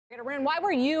Arun, why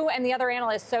were you and the other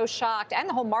analysts so shocked, and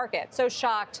the whole market so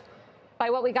shocked by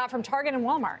what we got from Target and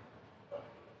Walmart?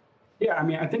 Yeah, I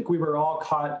mean, I think we were all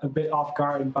caught a bit off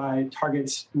guard by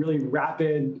Target's really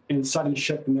rapid and sudden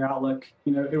shift in their outlook.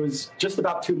 You know, it was just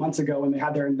about 2 months ago when they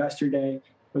had their investor day.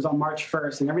 It was on March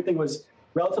 1st, and everything was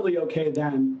relatively okay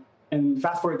then. And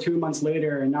fast forward 2 months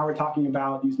later, and now we're talking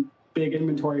about these big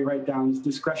inventory write-downs,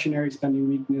 discretionary spending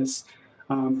weakness,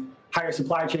 higher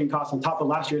supply chain costs on top of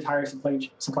last year's higher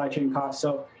supply chain costs.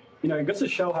 So, you know, it goes to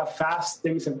show how fast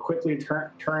things have quickly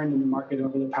turned in the market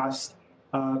over the past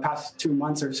 2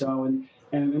 months or so,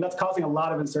 and that's causing a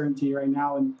lot of uncertainty right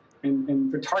now.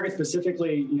 And for Target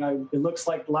specifically, you know, it looks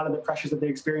like a lot of the pressures that they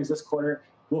experienced this quarter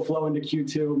will flow into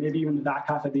Q2, maybe even the back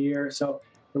half of the year. So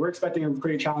we're expecting a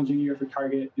pretty challenging year for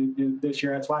Target in this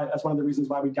year. That's one of the reasons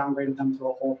why we downgraded them to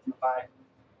a hold from a buy.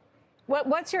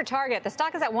 What's your target? The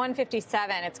stock is at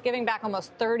 157. It's giving back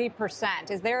almost 30%.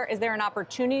 Is there an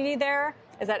opportunity there?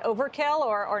 Is that overkill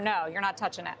or no? You're not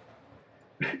touching it.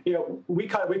 You know, we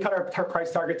cut our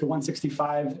price target to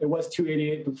 165. It was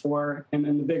 288 before, and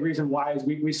the big reason why is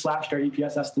we slashed our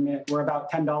EPS estimate. We're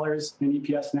about $10 in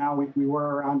EPS now. We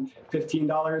were around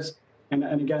 $15, and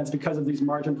again, it's because of these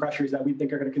margin pressures that we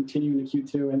think are going to continue into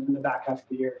Q2 and in the back half of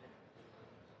the year.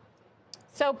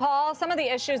 So, Paul, some of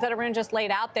the issues that Arun just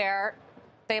laid out there,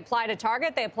 they apply to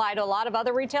Target, they apply to a lot of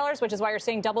other retailers, which is why you're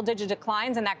seeing double-digit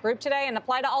declines in that group today, and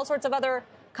apply to all sorts of other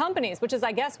companies, which is,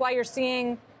 I guess, why you're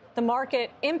seeing the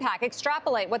market impact.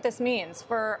 Extrapolate what this means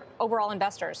for overall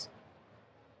investors.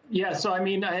 Yeah, so I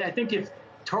mean, I think if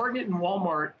Target and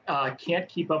Walmart can't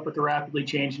keep up with the rapidly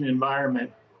changing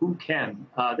environment, who can?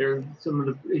 They're some of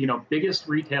the biggest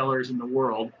retailers in the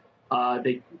world.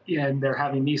 They're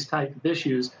having these types of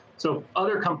issues. So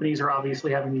other companies are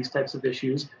obviously having these types of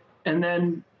issues. And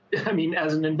then, I mean,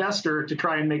 as an investor, to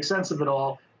try and make sense of it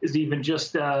all is even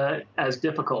just as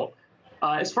difficult.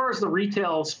 As far as the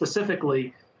retail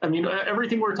specifically, I mean,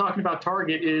 everything we're talking about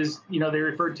Target is, they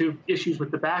referred to issues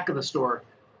with the back of the store.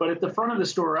 But at the front of the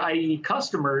store, i.e.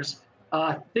 customers,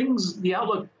 the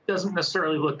outlook doesn't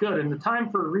necessarily look good. And the time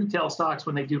for retail stocks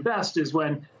when they do best is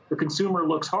when the consumer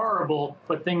looks horrible,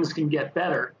 but things can get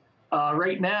better.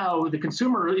 Right now, the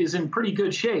consumer is in pretty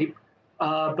good shape,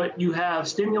 but you have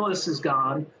stimulus is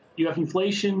gone. You have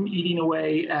inflation eating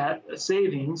away at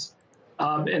savings.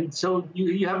 And so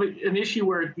you have an issue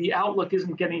where the outlook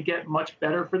isn't going to get much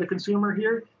better for the consumer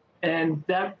here. And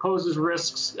that poses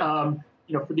risks, for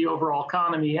the overall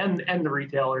economy and the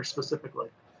retailers specifically.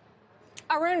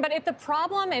 Arun, but if the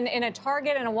problem in a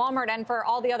Target and a Walmart and for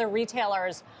all the other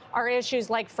retailers are issues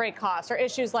like freight costs or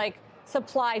issues like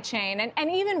supply chain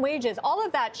and even wages, all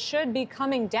of that should be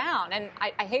coming down. And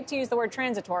I hate to use the word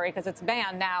transitory because it's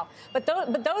banned now. But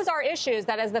those are issues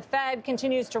that as the Fed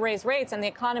continues to raise rates and the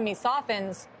economy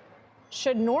softens,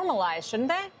 should normalize, shouldn't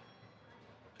they?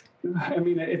 I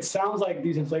mean, it sounds like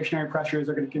these inflationary pressures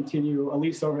are going to continue at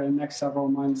least over the next several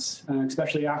months,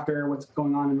 especially after what's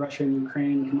going on in Russia and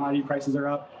Ukraine. Commodity prices are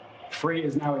up. Freight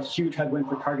is now a huge headwind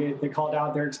for Target. They called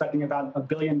out they're expecting about $1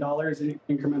 billion in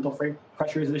incremental freight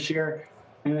pressures this year.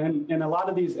 And a lot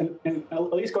of these, and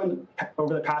at least going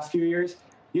over the past few years,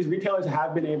 these retailers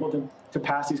have been able to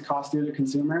pass these costs through to the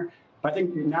consumer. But I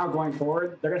think now going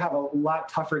forward, they're going to have a lot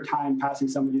tougher time passing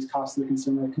some of these costs to the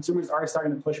consumer. Consumers are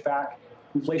starting to push back.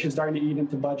 Inflation is starting to eat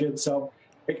into budgets. So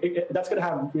that's going to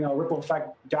have a ripple effect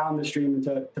down the stream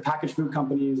into packaged food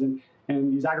companies and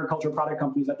these agricultural product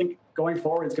companies. I think going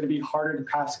forward, it's going to be harder to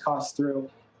pass costs through,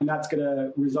 and that's going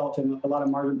to result in a lot of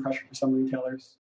margin pressure for some retailers.